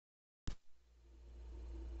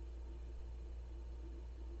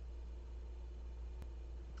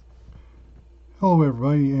Hello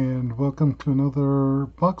everybody and welcome to another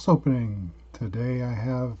box opening. Today I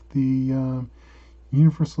have the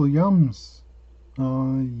Universal Yums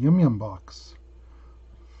Yum Yum box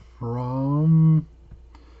from,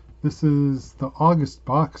 this is the August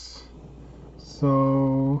box,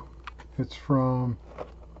 so it's from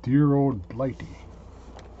dear old Blighty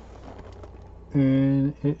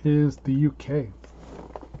and it is the UK.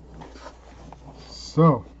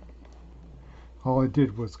 So all I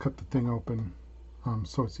did was cut the thing open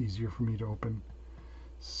so it's easier for me to open.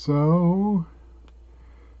 So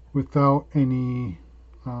without any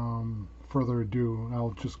further ado,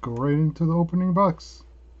 I'll just go right into the opening box.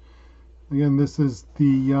 Again, this is the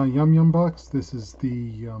Yum Yum box. This is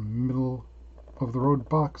the middle of the road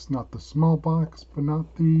box, not the small box, but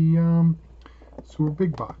not the super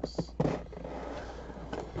big box.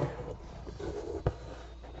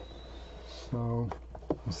 So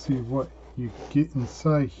let's see what you get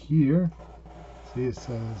inside here. See, it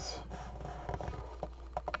says,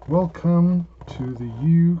 "Welcome to the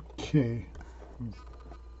UK."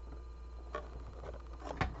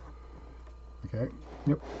 Okay,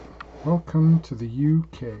 yep. Welcome to the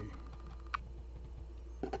UK.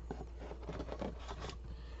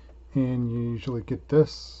 And you usually get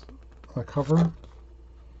this, a cover,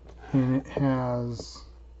 and it has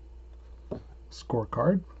a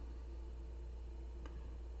scorecard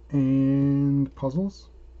and puzzles.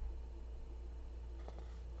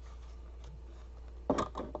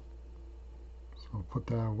 I'll put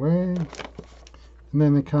that away. And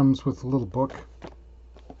then it comes with a little book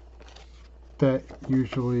that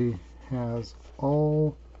usually has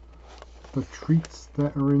all the treats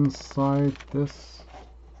that are inside this.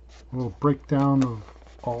 A little breakdown of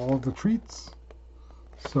all of the treats.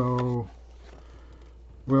 So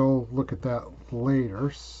we'll look at that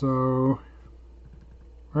later. So,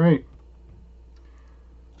 alright.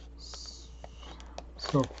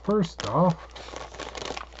 So first off,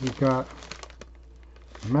 we got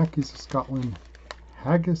Mackie's of Scotland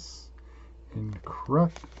Haggis and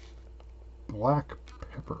cracked black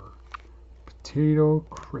pepper potato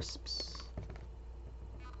crisps.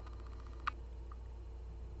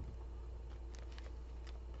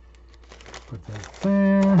 Put that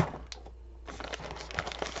there.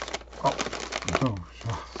 Oh,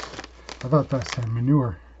 I thought that said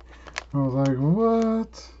manure. I was like,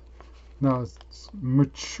 what? No, it's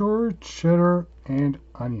mature cheddar and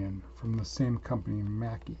onion from the same company,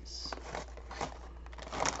 Mackie's.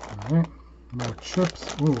 Alright, more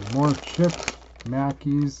chips. Ooh, more chips.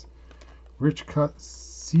 Mackie's. Rich cut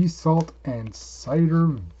sea salt and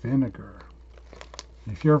cider vinegar.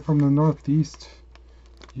 If you're from the Northeast,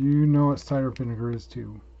 you know what cider vinegar is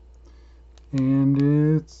too. And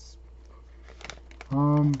it's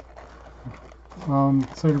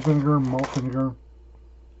cider vinegar, malt vinegar.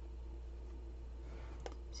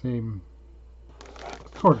 Same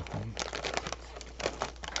sort of thing.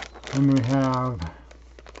 Then we have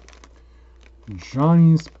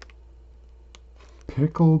Johnny's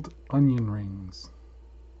pickled onion rings.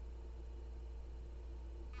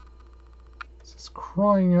 This is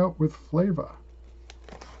crying out with flavor.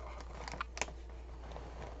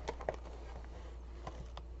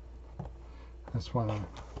 I just want to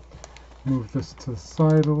move this to the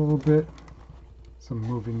side a little bit. So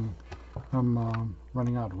I'm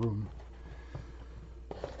running out of room.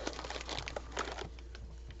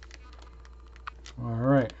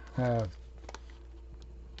 Alright, I have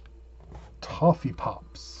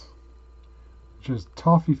Toffypops, which is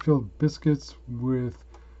toffee-filled biscuits with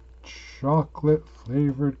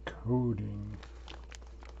chocolate-flavored coating.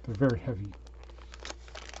 They're very heavy.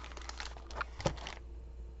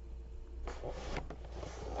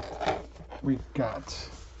 We got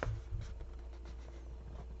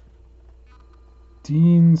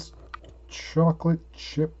Dean's chocolate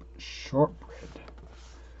chip shortbread.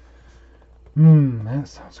 That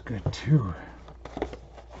sounds good too.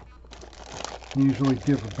 Usually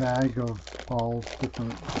give a bag of all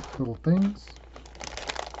different little things.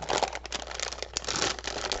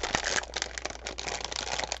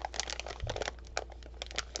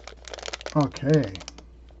 Okay,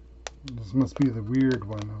 this must be the weird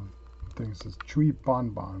one of things. It says chewy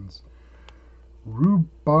bonbons,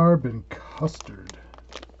 rhubarb and custard.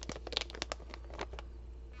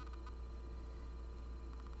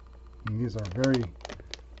 And these are very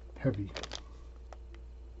heavy.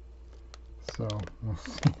 So we'll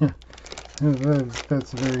see.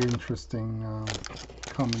 That's a very interesting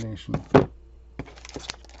combination.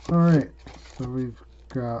 Alright, so we've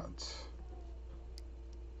got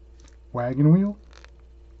Wagon wheel,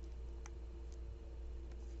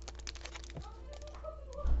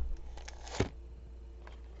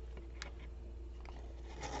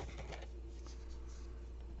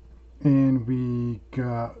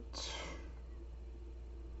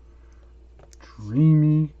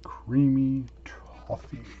 Dreamy, creamy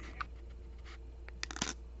toffee.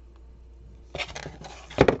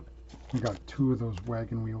 We got 2 of those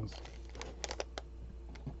wagon wheels.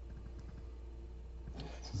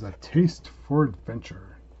 This is a taste for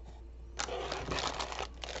adventure.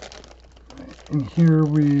 And here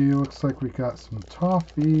looks like we got some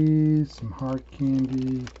toffee, some hard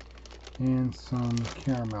candy, and some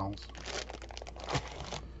caramels.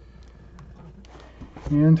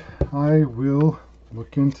 And I will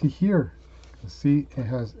look into here. See, it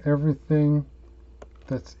has everything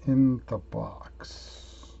that's in the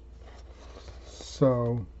box.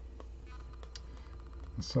 So,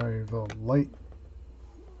 sorry, the light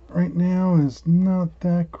right now is not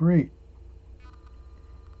that great.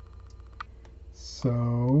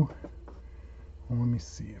 So, well, let me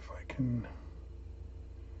see if I can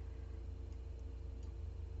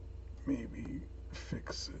maybe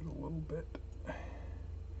fix it a little bit.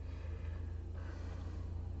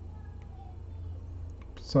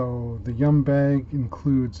 So the Yum bag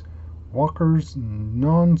includes Walker's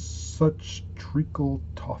Nonsuch Treacle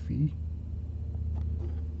Toffee,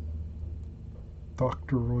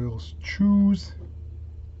 Dr. Royal Chews,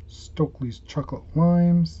 Stockley's Chocolate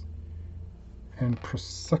Limes, and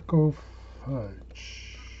Prosecco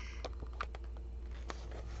Fudge.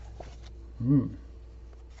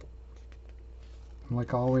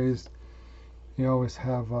 Like always, you always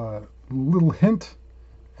have a little hint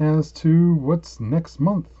as to what's next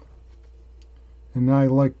month. And I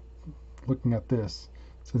like looking at this.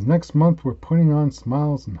 It says, next month we're putting on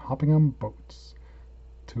smiles and hopping on boats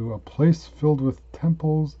to a place filled with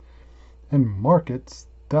temples and markets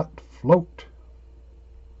that float.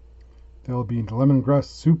 There'll be lemongrass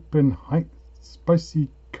soup and spicy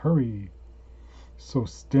curry. So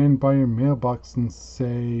stand by your mailbox and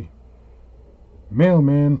say,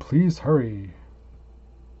 mailman, please hurry.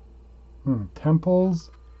 Temples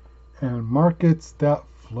and markets that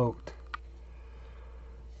float.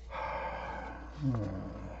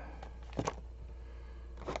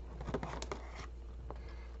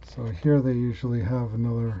 So here they usually have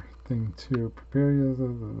another thing to prepare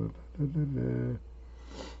you.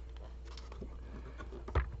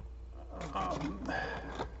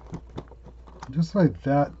 Just like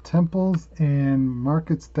that, temples and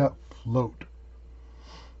markets that float.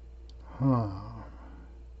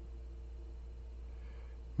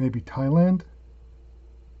 Maybe Thailand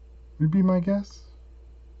would be my guess.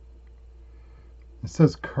 It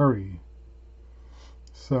says curry,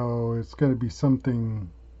 so it's got to be something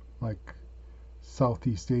like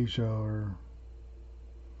Southeast Asia or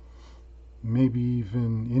maybe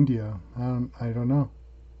even India. I don't know.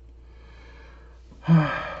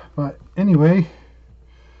 But anyway,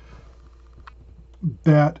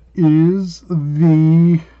 that is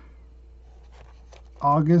the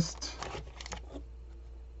August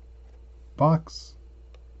box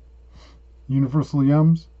Universal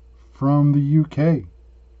Yums from the UK.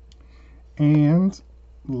 And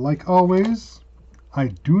like always, I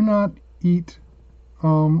do not eat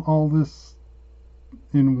all this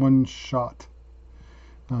in one shot.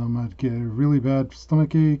 I'd get a really bad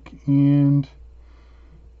stomach ache and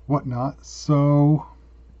whatnot. So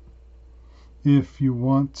if you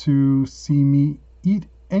want to see me eat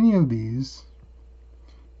any of these,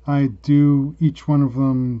 I do each one of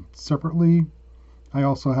them separately. I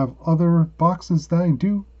also have other boxes that I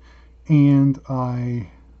do, and I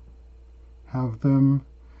have them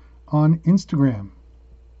on Instagram,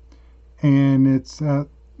 and it's at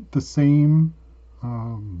the same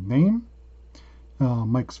name,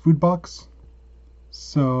 Mike's Food Box.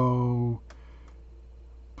 So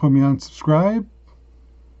put me on subscribe.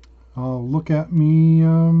 Look at me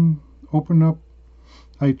open up.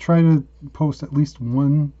 I try to post at least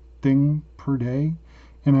one thing per day,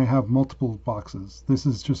 and I have multiple boxes. This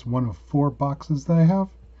is just one of 4 boxes that I have.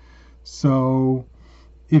 So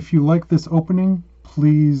if you like this opening,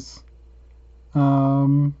 please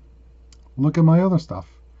look at my other stuff.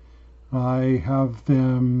 I have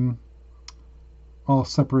them all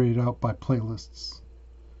separated out by playlists.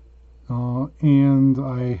 And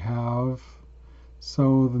I have,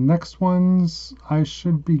 so the next ones I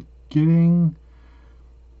should be getting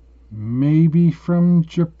maybe from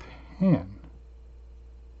Japan.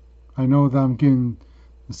 I know that I'm getting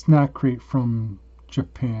the snack crate from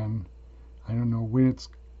Japan. I don't know when it's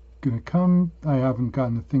gonna come. I haven't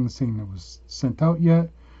gotten a thing saying it was sent out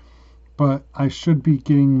yet, but I should be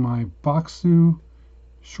getting my Boxu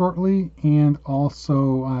shortly, and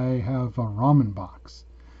also I have a ramen box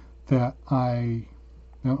that my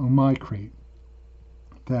crate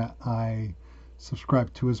that I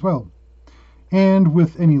subscribe to as well. And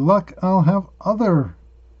with any luck, I'll have other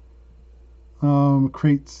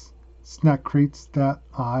crates, snack crates that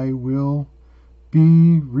I will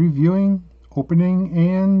be reviewing, opening,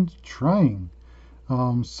 and trying.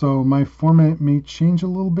 So my format may change a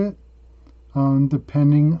little bit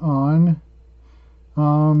depending on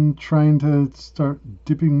trying to start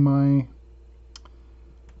dipping my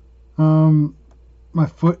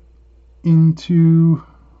foot into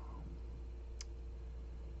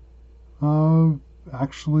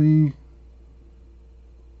actually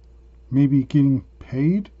maybe getting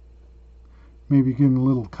paid, maybe getting a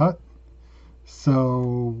little cut.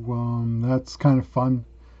 So that's kind of fun.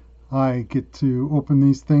 I get to open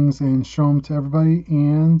these things and show them to everybody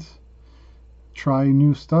and try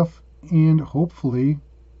new stuff and hopefully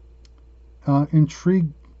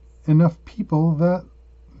intrigue enough people that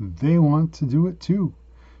they want to do it too,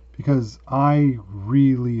 because I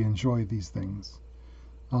really enjoy these things.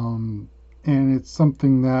 And it's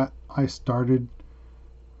something that I started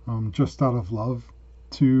just out of love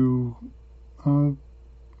to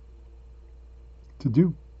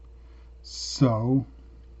do. So,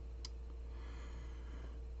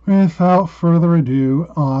 without further ado,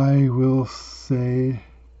 I will say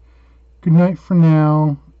good night for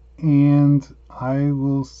now, and I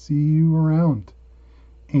will see you around.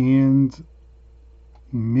 And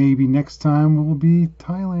maybe next time will be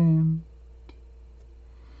Thailand.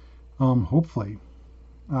 Hopefully.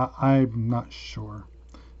 I'm not sure.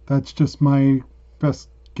 That's just my best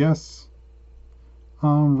guess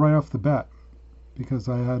right off the bat, because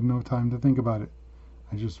I had no time to think about it.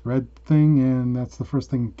 I just read the thing and that's the first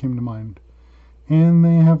thing that came to mind. And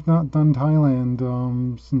they have not done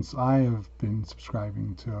Thailand since I have been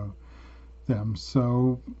subscribing to them.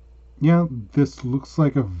 So yeah, this looks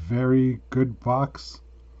like a very good box,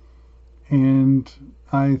 and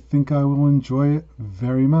I think I will enjoy it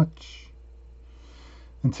very much.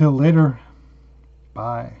 Until later,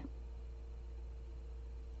 bye.